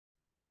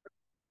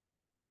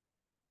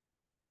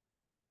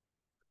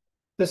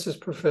This is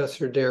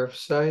Professor Derek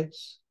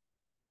Seitz.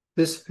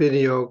 This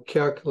video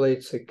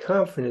calculates a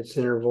confidence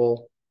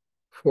interval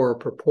for a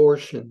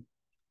proportion.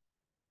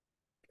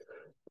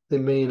 The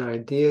main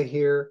idea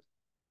here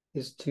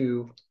is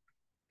to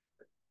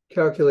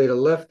calculate a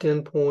left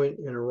endpoint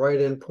and a right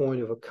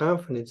endpoint of a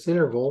confidence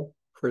interval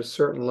for a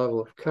certain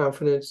level of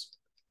confidence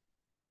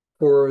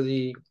for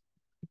the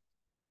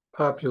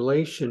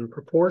population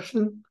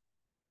proportion.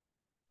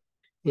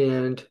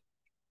 And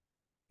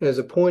as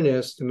a point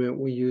estimate,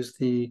 we use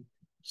the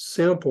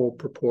sample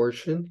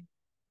proportion,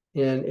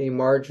 and a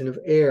margin of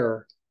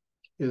error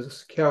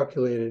is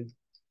calculated.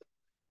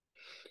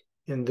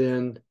 And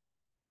then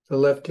the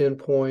left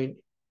endpoint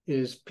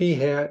is p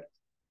hat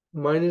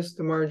minus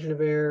the margin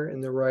of error,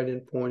 and the right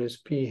endpoint is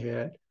p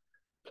hat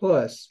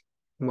plus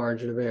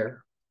margin of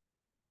error.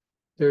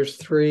 There's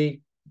 3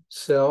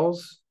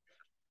 cells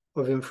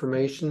of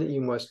information that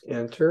you must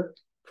enter.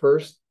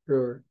 First,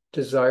 your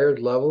desired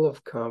level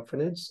of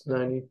confidence,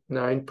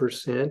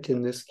 99%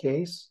 in this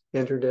case,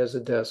 entered as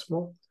a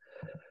decimal.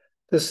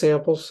 The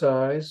sample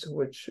size,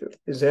 which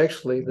is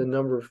actually the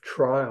number of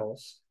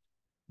trials,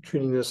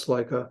 treating this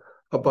like a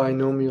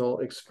binomial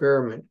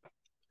experiment.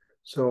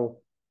 So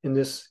in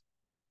this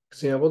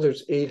example,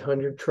 there's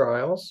 800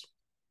 trials,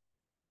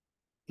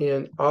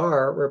 and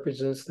R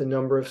represents the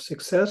number of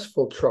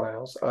successful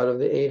trials out of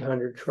the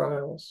 800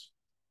 trials.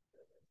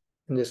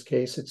 In this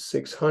case, it's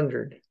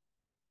 600.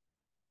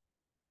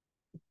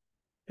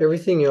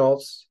 Everything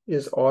else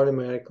is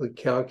automatically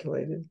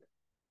calculated.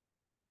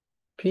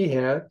 P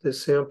hat, the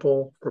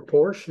sample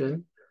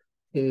proportion,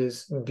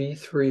 is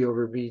B3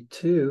 over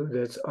B2.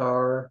 That's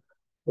R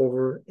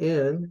over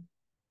N,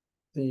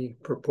 the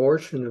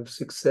proportion of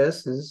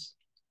successes.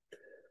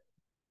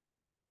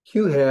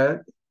 Q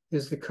hat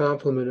is the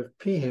complement of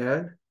P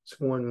hat. It's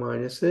 1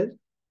 minus it.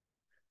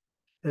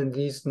 And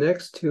these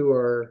next 2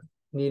 are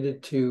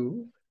needed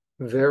to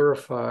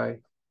verify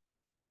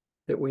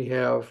that we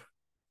have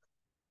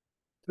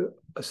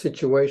a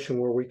situation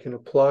where we can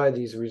apply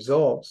these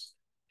results.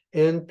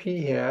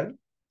 NP hat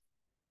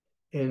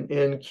and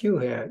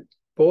NQ hat,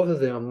 both of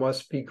them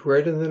must be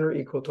greater than or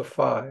equal to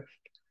 5.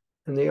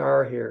 And they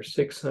are here,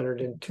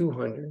 600 and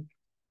 200.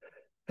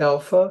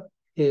 Alpha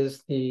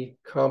is the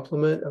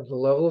complement of the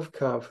level of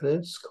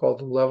confidence,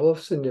 called the level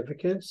of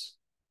significance.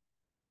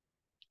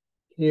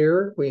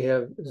 Here we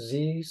have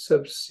Z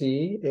sub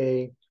C,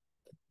 a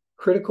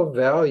critical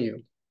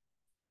value.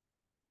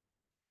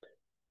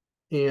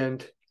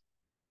 And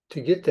to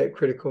get that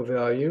critical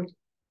value,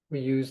 we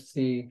use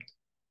the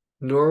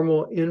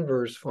normal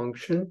inverse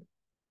function,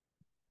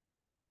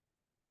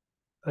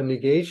 a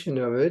negation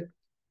of it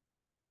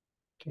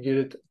to get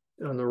it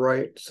on the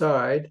right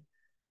side,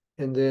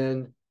 and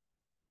then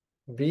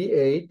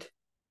B8,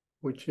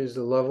 which is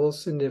the level of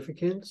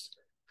significance,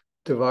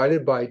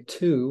 divided by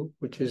 2,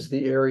 which is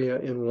the area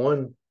in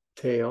one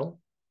tail,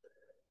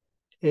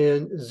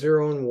 and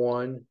 0 and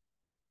 1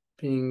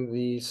 being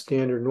the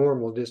standard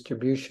normal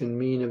distribution,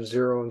 mean of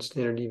 0 and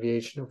standard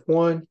deviation of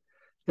 1.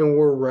 And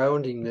we're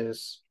rounding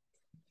this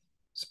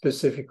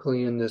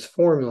specifically in this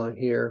formula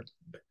here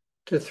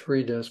to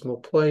 3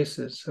 decimal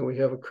places. So we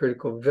have a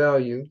critical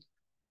value,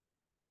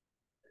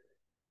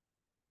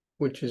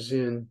 which is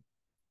in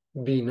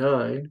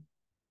B9.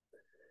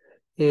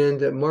 And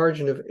the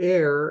margin of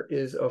error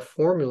is a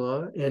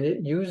formula, and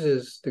it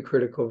uses the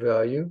critical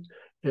value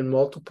and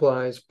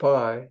multiplies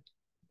by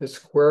the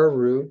square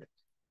root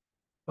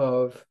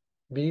of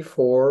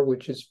B4,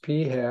 which is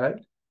P hat,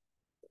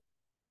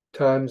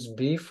 times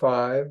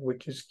B5,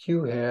 which is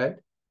Q hat,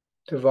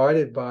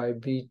 divided by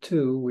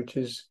B2, which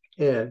is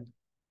N.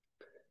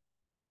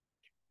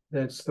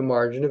 That's the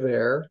margin of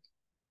error.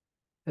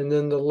 And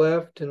then the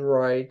left and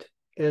right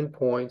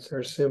endpoints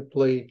are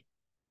simply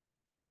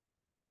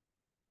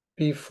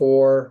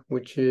B4,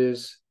 which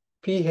is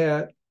P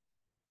hat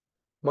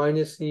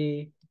minus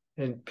E,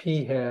 and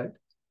P hat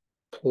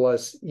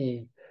plus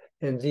E.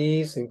 And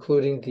these,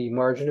 including the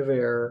margin of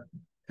error,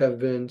 have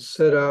been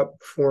set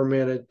up,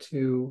 formatted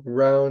to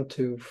round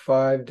to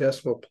 5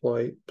 decimal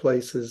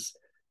places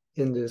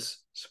in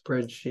this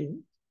spreadsheet.